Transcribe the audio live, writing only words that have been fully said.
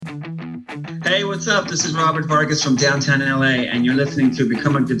Hey, what's up? This is Robert Vargas from downtown LA, and you're listening to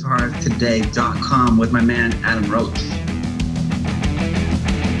BecomeAGuitarToday.com with my man Adam Roach.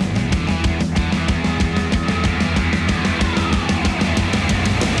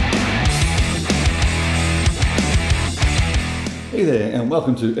 Hey there, and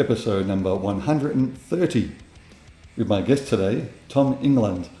welcome to episode number 130 with my guest today, Tom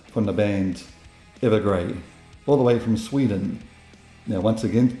England from the band Evergrey, all the way from Sweden. Now, once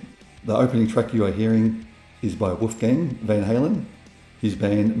again, the opening track you are hearing is by Wolfgang Van Halen, his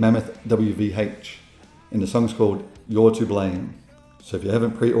band Mammoth WVH, and the song's called You're to Blame. So if you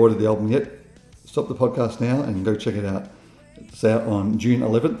haven't pre-ordered the album yet, stop the podcast now and go check it out. It's out on June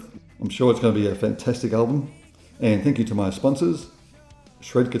 11th. I'm sure it's going to be a fantastic album. And thank you to my sponsors,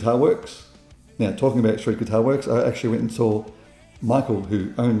 Shred Guitar Works. Now, talking about Shred Guitar Works, I actually went and saw Michael,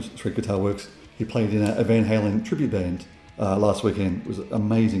 who owns Shred Guitar Works. He played in a Van Halen tribute band last weekend. It was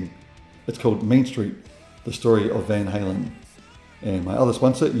amazing. It's called Main Street, the story of Van Halen. And my other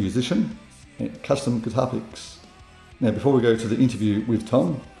sponsor, Musician, and Custom Guitar Picks. Now, before we go to the interview with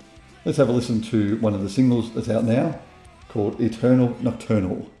Tom, let's have a listen to one of the singles that's out now called Eternal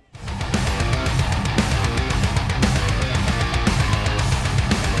Nocturnal.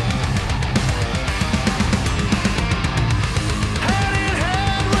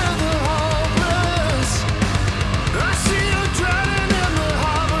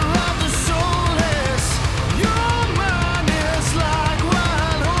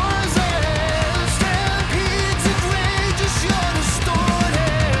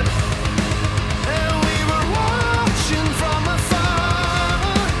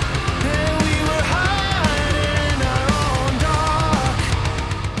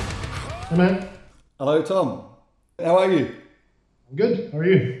 Hello, Tom. How are you? I'm good. How are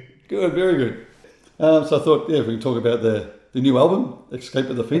you? Good, very good. So I thought, if we can talk about the new album, Escape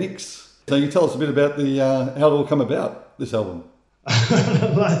of the Phoenix. So you tell us a bit about the how it all come about, this album.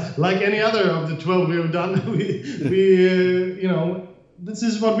 like any other of the 12 we've done, we this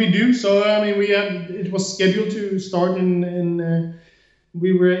is what we do. So it was scheduled to start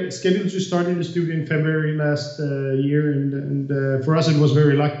we were scheduled to start in the studio in February last year, and for us it was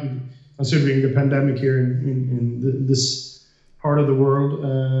very lucky, considering the pandemic here in this part of the world.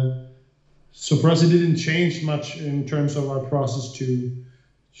 So for us, it didn't change much in terms of our process to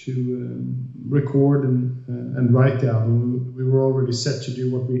record and write the album. We were already set to do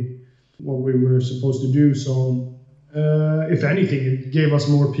what we were supposed to do. So if anything, it gave us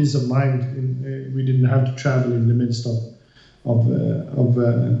more peace of mind. We didn't have to travel in the midst of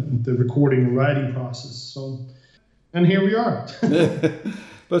the recording and writing process. So, and here we are.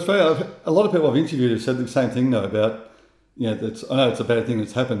 But it's funny, a lot of people I've interviewed have said the same thing though about, I know it's a bad thing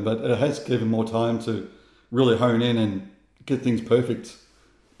that's happened, but it has given more time to really hone in and get things perfect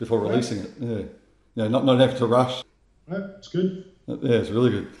before releasing it. Yeah, not having to rush. Right, it's good. Yeah, it's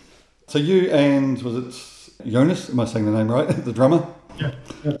really good. So you and, was it Jonas, am I saying the name right? The drummer? Yeah.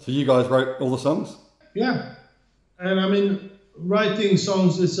 So you guys wrote all the songs? Yeah, and writing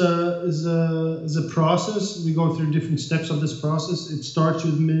songs is a process. We go through different steps of this process. It starts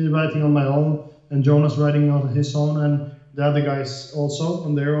with me writing on my own, and Jonas writing on his own, and the other guys also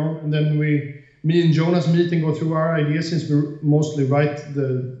on their own. And then me and Jonas meet and go through our ideas, since we mostly write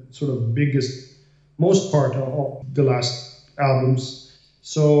the sort of most part of the last albums.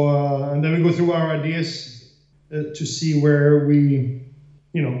 So and then we go through our ideas to see where we,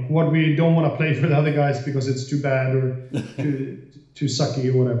 what we don't want to play for the other guys because it's too bad or too sucky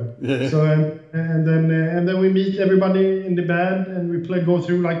or whatever. Yeah. So and then we meet everybody in the band and we go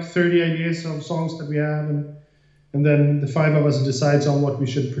through like 30 ideas of songs that we have, and then the five of us decides on what we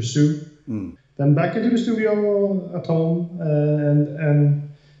should pursue. Then back into the studio at home, and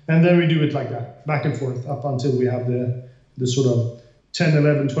then we do it like that, back and forth up until we have the sort of 10,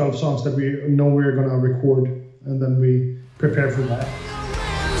 11, 12 songs that we know we're gonna record, and then we prepare for that.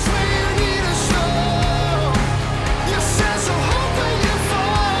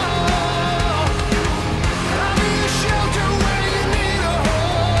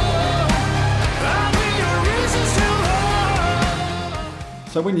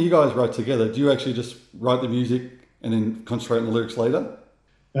 So when you guys write together, do you actually just write the music and then concentrate on the lyrics later?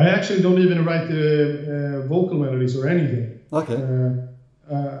 I actually don't even write the vocal melodies or anything. Okay.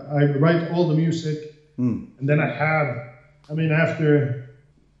 I write all the music, and then after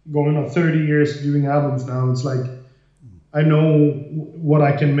going on 30 years doing albums now, it's like I know what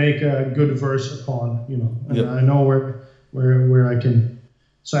I can make a good verse upon, and yep. I know where I can.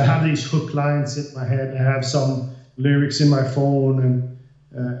 So I have these hook lines in my head. I have some lyrics in my phone, and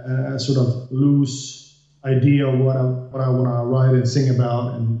a sort of loose idea of what I want to write and sing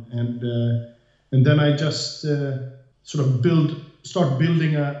about, and And then I just sort of start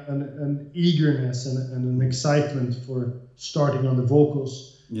building an eagerness and an excitement for starting on the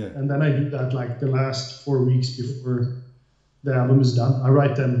vocals. Yeah. And then I do that like the last 4 weeks before the album is done. I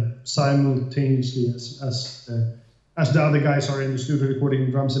write them simultaneously as the other guys are in the studio recording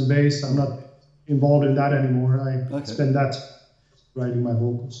drums and bass. I'm not involved in that anymore. I spend that writing my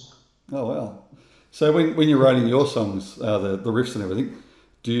vocals. Oh, wow. So when you're writing your songs, the riffs and everything,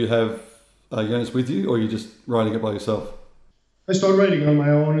 do you have Jonas with you, or are you just writing it by yourself? I start writing on my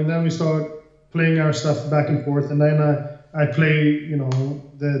own, and then we start playing our stuff back and forth, and then I play,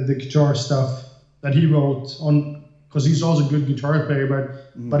 the guitar stuff that he wrote on, because he's also a good guitar player,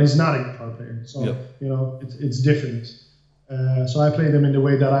 but he's not a guitar player, so it's different. So I play them in the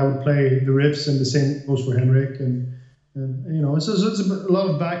way that I would play the riffs, and the same goes for Henrik, and it's a lot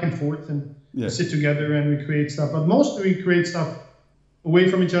of back and forth, and we sit together and we create stuff, but mostly we create stuff away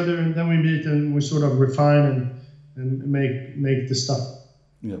from each other, and then we meet and we sort of refine and make the stuff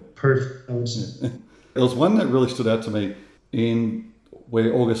perfect, I would say. There was one that really stood out to me in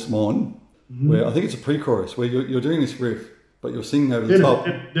Where August Morn, where I think it's a pre-chorus, where you're doing this riff, but you're singing over the top.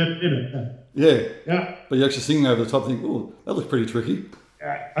 Yeah. But you're actually singing over the top, thinking, oh, that looks pretty tricky.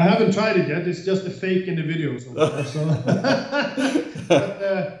 I haven't tried it yet. It's just a fake in the video so far.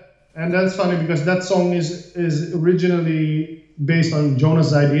 And that's funny because that song is originally based on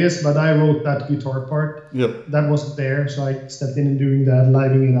Jonas' ideas, but I wrote that guitar part. Yep. That wasn't there, so I stepped in and doing that,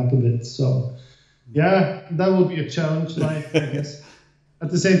 livening it up a bit. So, yeah, that will be a challenge, I guess. At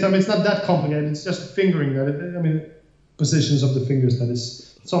the same time, it's not that complicated. It's just fingering positions of the fingers that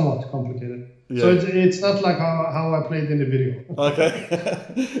is somewhat complicated. Yeah. So it's not like how I played in the video. Okay.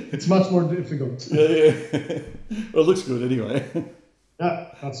 It's much more difficult. Yeah. Well, it looks good anyway.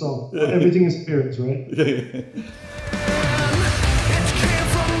 Yeah, that's all. Yeah. Everything is appearance, right? Yeah.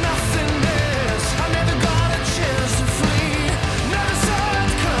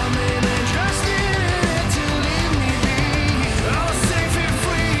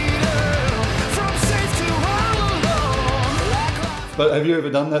 But have you ever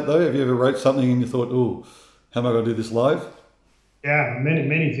done that though? Have you ever wrote something and you thought, oh, how am I going to do this live? Yeah,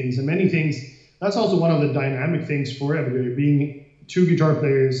 many things. And many things, that's also one of the dynamic things for Evergrey, being two guitar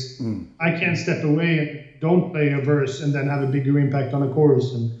players. I can't step away and don't play a verse and then have a bigger impact on a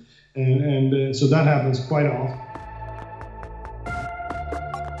chorus. And so that happens quite often.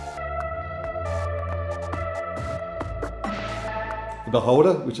 The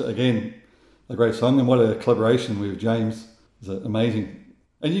Beholder, which again, a great song, and what a collaboration with James. It's amazing.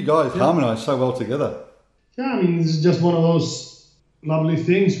 And you guys harmonise so well together. Yeah, I mean, this is just one of those lovely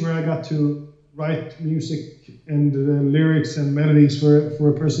things where I got to write music and lyrics and melodies for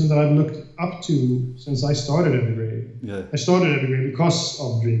a person that I've looked up to since I started Evergrey. Yeah. I started Evergrey because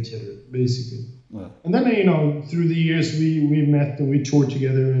of Dream Theater, basically. Yeah. And then, through the years, we met and we toured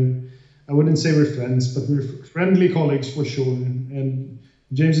together, and I wouldn't say we're friends, but we're friendly colleagues for sure. And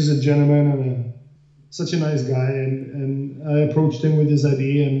James is a gentleman and such a nice guy, and I approached him with this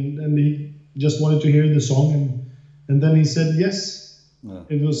idea, and he just wanted to hear the song, and then he said yes. Yeah.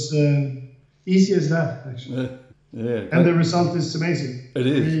 It was easy as that, actually. Yeah. And the result is amazing. It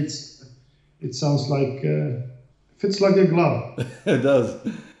is. It sounds like fits like a glove. It does.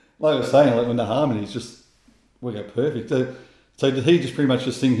 Like I was saying, like when the harmonies just work out perfect. So did he just pretty much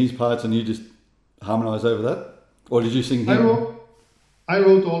just sing his parts and you just harmonise over that, or did you sing him? I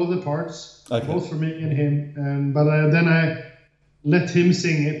wrote all of the parts, both for me and him, but then I let him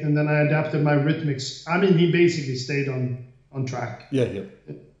sing it, and then I adapted my rhythmics. I mean, he basically stayed on track. Yeah.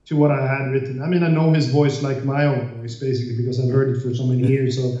 To what I had written. I mean, I know his voice like my own voice, basically, because I've heard it for so many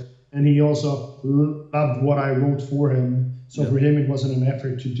years. And he also loved what I wrote for him. So for him, it wasn't an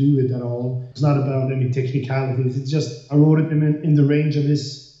effort to do it at all. It's not about any technicalities. It's just I wrote it in the range of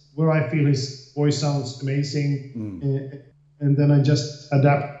where I feel his voice sounds amazing. And then I just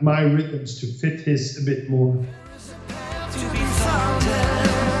adapt my rhythms to fit his a bit more.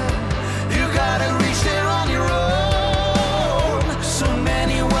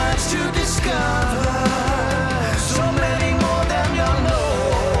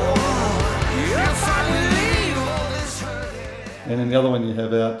 And then the other one you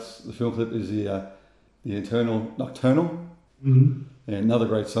have out, the film clip, is the Eternal Nocturnal. Mm-hmm. And another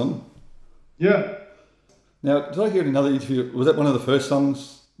great song. Yeah. Now, did I hear in another interview, was that one of the first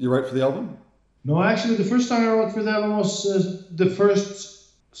songs you wrote for the album? No, actually, the first song I wrote for the album was the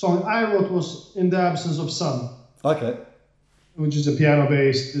first song I wrote was In the Absence of Sun. Okay. Which is a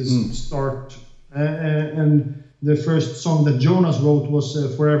piano-based start. And the first song that Jonas wrote was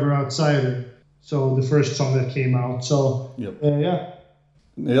Forever Outsider. So the first song that came out. So, yep. Yeah.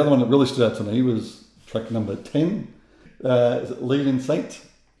 The other one that really stood out to me was track number 10, is it Leading Saint?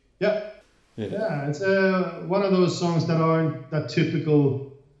 Yeah. It's one of those songs that aren't that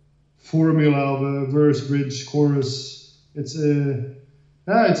typical formula of a verse, bridge, chorus. It's an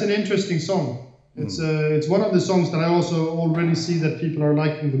interesting song. It's one of the songs that I also already see that people are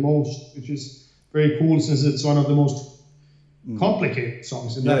liking the most, which is very cool since it's one of the most complicated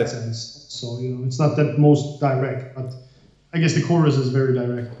songs in that sense. So, it's not that most direct, but I guess the chorus is very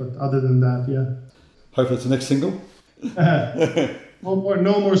direct. But other than that, yeah. Hopefully it's the next single.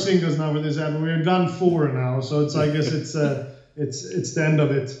 No more singles now with this album. We're done 4 now, so I guess it's the end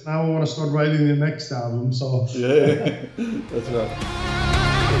of it. Now I want to start writing the next album. So yeah, that's right.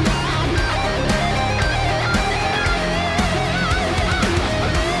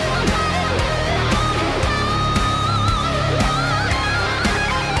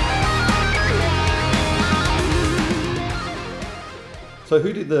 So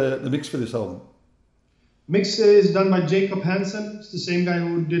who did the mix for this album? Mix is done by Jacob Hansen. It's the same guy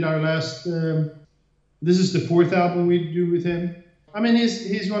who did our last. This is the 4th album we do with him. I mean,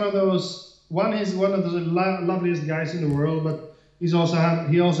 he's one of those. He's one of the loveliest guys in the world, but he also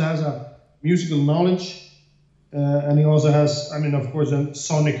has a musical knowledge, and he also has, of course, a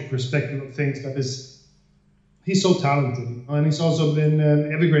sonic perspective of things that is. He's so talented, and he's also been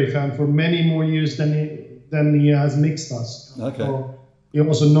an Evergrey fan for many more years than he has mixed us. Okay. So he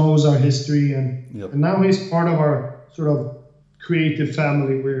also knows our history, and now he's part of our sort of creative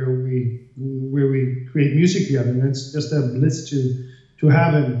family where we create music together, and it's just a bliss to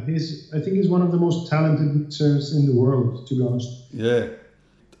have him. I think he's one of the most talented mixers in the world, to be honest. Yeah,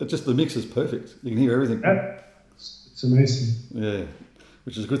 just the mix is perfect. You can hear everything. Yeah. It's amazing. Yeah,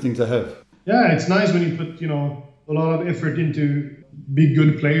 which is a good thing to have. Yeah, it's nice when you put a lot of effort into be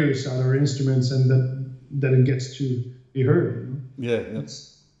good players at our instruments, and that it gets to be heard. Yeah.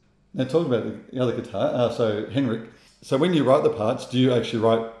 Now talking about the other guitar, so Henrik. So when you write the parts, do you actually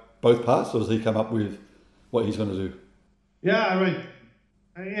write both parts, or does he come up with what he's going to do? Yeah, I write.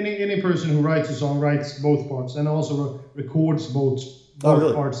 Any person who writes a song writes both parts and also records both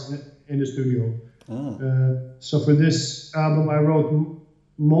really? parts in the studio. Oh. So for this album, I wrote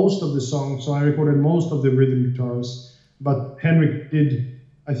most of the songs, so I recorded most of the rhythm guitars. But Henrik did,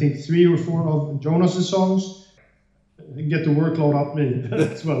 I think, 3 or 4 of Jonas's songs. Get the workload up me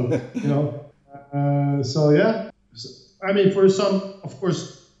as well, So yeah, for some, of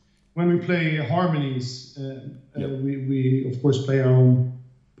course, when we play harmonies, we of course play our own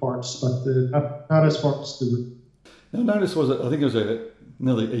parts, but not as far as the. Now, notice I think it was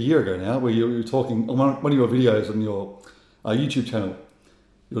nearly a year ago now, where you were talking on one of your videos on your YouTube channel.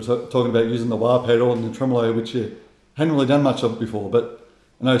 You were talking about using the wah pedal and the tremolo, which you hadn't really done much of before, but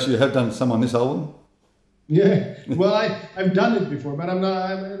I noticed you have done some on this album. Yeah, well, I've done it before, but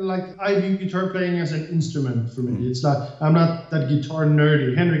I view guitar playing as an instrument for me. It's like, I'm not that guitar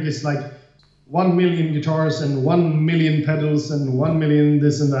nerdy. Henrik is like 1 million guitars and 1 million pedals and 1 million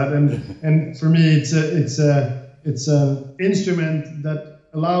this and that, and for me, it's an instrument that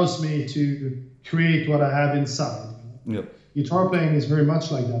allows me to create what I have inside. Yep. Guitar playing is very much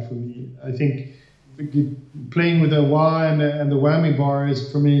like that for me. I think playing with a wah and the whammy bar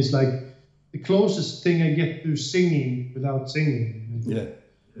is, for me, is like the closest thing I get to singing without singing. Yeah.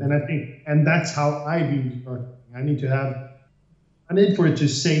 And that's how I view guitar. I need for it to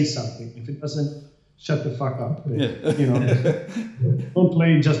say something. If it doesn't, shut the fuck up. Don't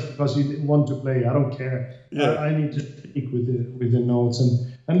play just because you want to play. I don't care. Yeah. I need to speak with the notes,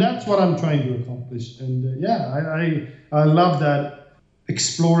 and that's what I'm trying to accomplish. And I love that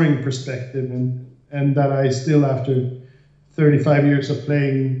exploring perspective, and that I still, after 35 years of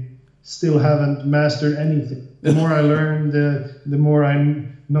playing, still haven't mastered anything. The more I learn, the more I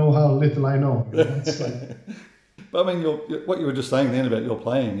know how little I know. It's like, but I mean, what you were just saying then about your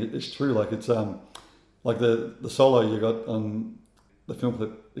playing, it's true. Like it's like the solo you got on the film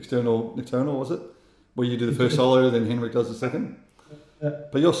clip, External, was it? Where you do the first solo, then Henrik does the second. Yeah.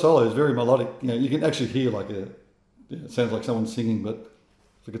 But your solo is very melodic. You can actually hear it sounds like someone singing, but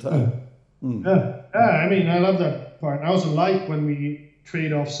it's a guitar. I love that part. I also like when we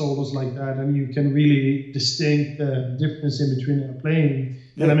trade off solos like that, and you can really distinct the difference in between playing.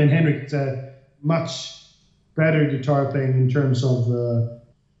 Yeah. And Henrik's a much better guitar playing in terms of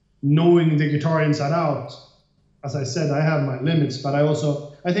knowing the guitar inside out. As I said, I have my limits, but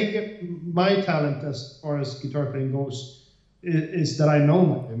I think my talent as far as guitar playing goes is that I know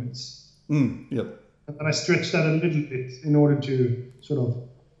my limits. Yep. And I stretch that a little bit in order to sort of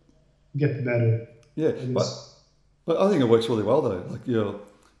get better. Yeah, but I think it works really well though. Like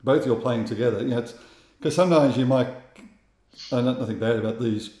you're playing together. It's because sometimes you might nothing bad about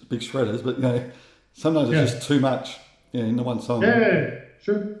these big shredders, but sometimes it's just too much into one song. Yeah,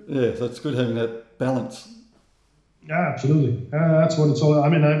 sure. Yeah, so it's good having that balance. Yeah, absolutely. That's what it's all. I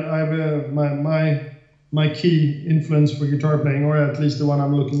mean, I've my key influence for guitar playing, or at least the one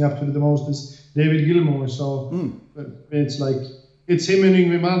I'm looking up to the most, is David Gilmour. So it's like it's him and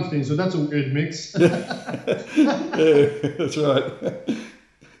Yngwie Malmsteen. So that's a weird mix. Yeah, that's right.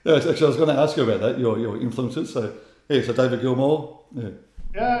 Yeah, actually, I was going to ask you about that. Your influences. So so David Gilmour. Yeah.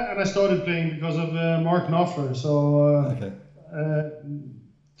 Yeah, and I started playing because of Mark Knopfler. So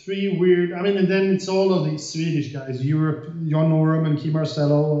three weird. I mean, and then it's all of these Swedish guys: Europe, Jon Norum and Kim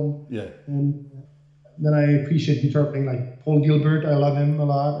Marcello, and then I appreciate guitar playing like Paul Gilbert. I love him a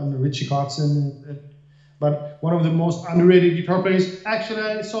lot, and Richie Kotzen. But one of the most underrated guitar players. Actually,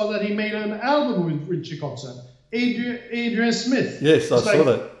 I saw that he made an album with Richie Kotzen. Adrian Smith. Yes, I saw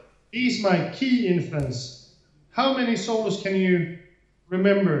that. He's my key influence. How many solos can you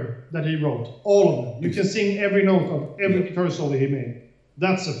remember that he wrote? All of them. You can sing every note of every guitar solo he made.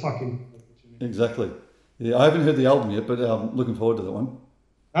 That's a fucking... Exactly. Yeah, I haven't heard the album yet, but I'm looking forward to that one.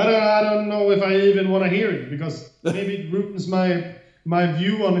 I don't know if I even want to hear it, because maybe it ruins my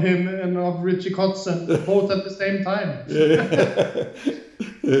view on him and of Richie Kotzen both at the same time.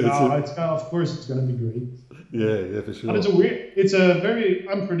 Of course it's going to be great. Yeah, for sure. But it's a very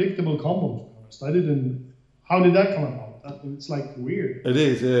unpredictable combo, to be honest. How did that come about? It's like weird. It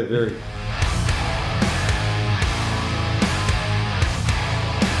is, yeah, very.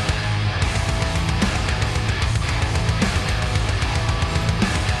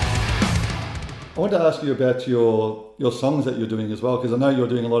 I want to ask you about your songs that you're doing as well, because I know you're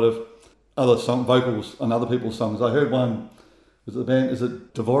doing a lot of other vocals on other people's songs. I heard one, was it the band, is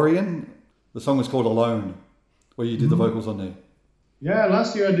it Devorian? The song was called Alone, where you did the vocals on there. Yeah,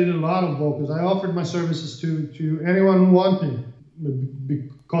 last year I did a lot of vocals. I offered my services to anyone who wanted,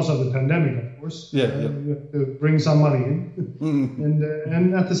 because of the pandemic, of course. Yeah. You have to bring some money in.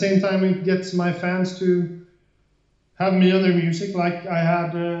 And at the same time, it gets my fans to have me on their music, like I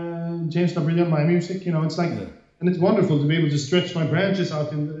had James Labrie on my music. It's like, and it's wonderful to be able to stretch my branches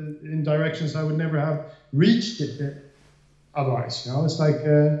out in directions I would never have reached it otherwise. It's like,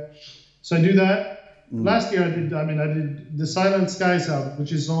 so I do that. Last year I did the Silent Skies album,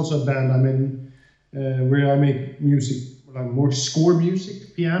 which is also a band I'm in, where I make music, more score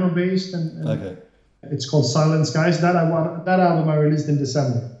music, piano based, and it's called Silent Skies. That album I released in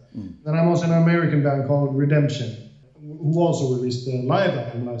December. Then I'm also in an American band called Redemption, who also released a live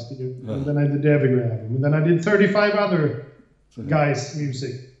album last year. And then I did the Evergrey album, and then I did 35 other guys'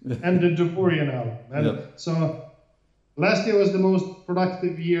 music and the Devorian album. And so last year was the most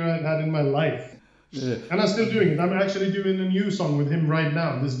productive year I've had in my life. Yeah. And I'm still doing it. I'm actually doing a new song with him right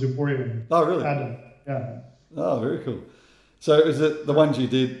now. This is Devorian. Oh, really? Adam. Yeah. Oh, very cool. So is it the ones you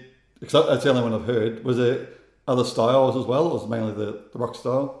did, because that's the only one I've heard, was it other styles as well, or was it mainly the rock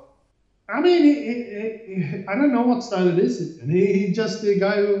style? I mean, I don't know what style it is. He's just a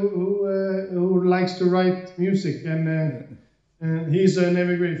guy who likes to write music, and he's an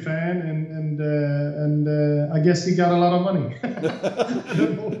Evergrey fan, and I guess he got a lot of money. I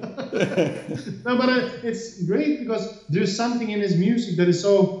don't know. No, but it's great because there's something in his music that is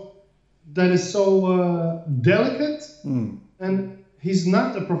so delicate, and he's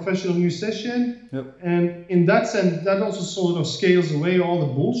not a professional musician. Yep. And in that sense, that also sort of scales away all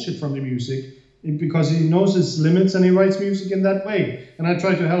the bullshit from the music, because he knows his limits and he writes music in that way. And I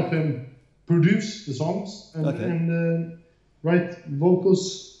try to help him produce the songs and write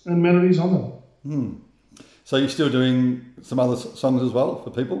vocals and melodies on them. So you're still doing some other songs as well for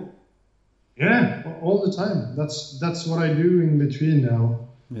people? Yeah, all the time. That's what I do in between now.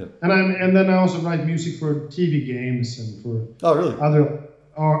 Yeah. And then I also write music for TV games and for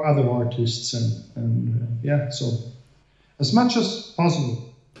other artists and so as much as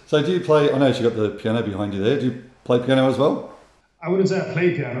possible. So do you play? I know you got the piano behind you there. Do you play piano as well? I wouldn't say I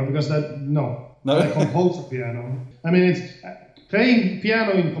play piano because no. I compose the piano. I mean, it's playing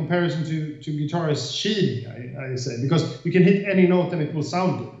piano in comparison to guitar is cheating, I say, because you can hit any note and it will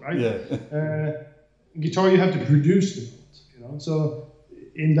sound good, right? Yeah. Guitar, you have to produce the note, So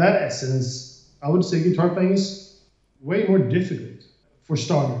in that essence, I would say guitar playing is way more difficult for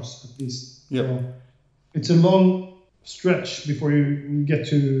starters, at least. Yeah. It's a long stretch before you get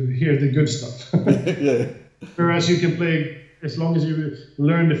to hear the good stuff. Yeah. Whereas you can play. As long as you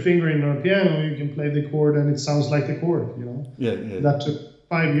learn the fingering on a piano, you can play the chord and it sounds like the chord, Yeah. That took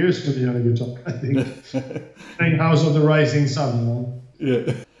 5 years to be on a guitar, I think. Playing House of the Rising Sun,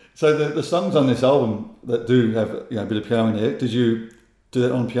 Yeah. So the songs on this album that do have a bit of piano in there, did you do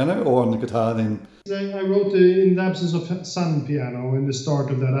that on piano or on the guitar then? I wrote In the Absence of Sun piano. In the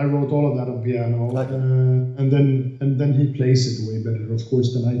start of that, I wrote all of that on piano, Okay. and then he plays it way better, of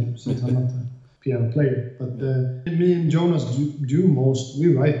course, than I do, since I'm not a piano player. But me and Jonas we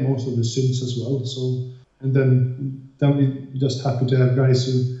write most of the synths as well. So, and then we just happy to have guys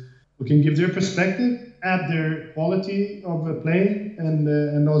who can give their perspective, add their quality of playing,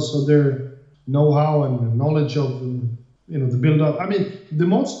 and also their know-how and knowledge of the build-up. I mean,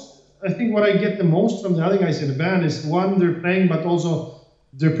 I think what I get the most from the other guys in the band is one, their playing, but also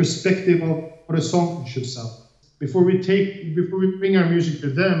their perspective of what a song should sound. Before we bring our music to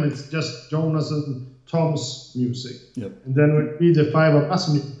them, it's just Jonas and Tom's music. Yep. And then when we the five of us,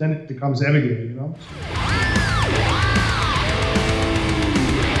 then it becomes evergreen, you know.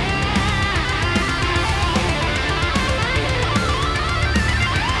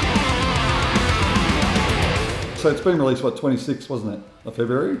 So it's been released, 26th, wasn't it, of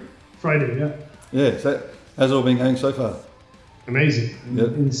February? Friday, yeah. Yeah, so how's it all been going so far? Amazing. Yep.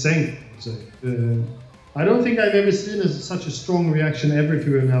 Insane, I would say. I don't think I've ever seen such a strong reaction ever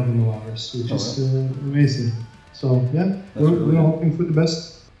to an album of ours, which is amazing. So, yeah, we're hoping for the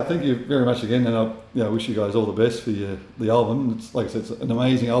best. Thank you very much again, and I wish you guys all the best for the album. It's, like I said, it's an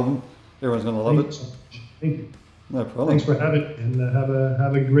amazing album. Everyone's going to love it. So much. Thank you. No problem. Thanks for having me, and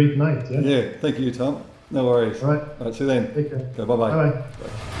have a great night. Yeah. Yeah, thank you, Tom. No worries. All right. All right, see you then. Take care. Okay, bye-bye.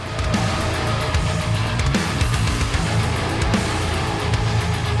 Bye-bye.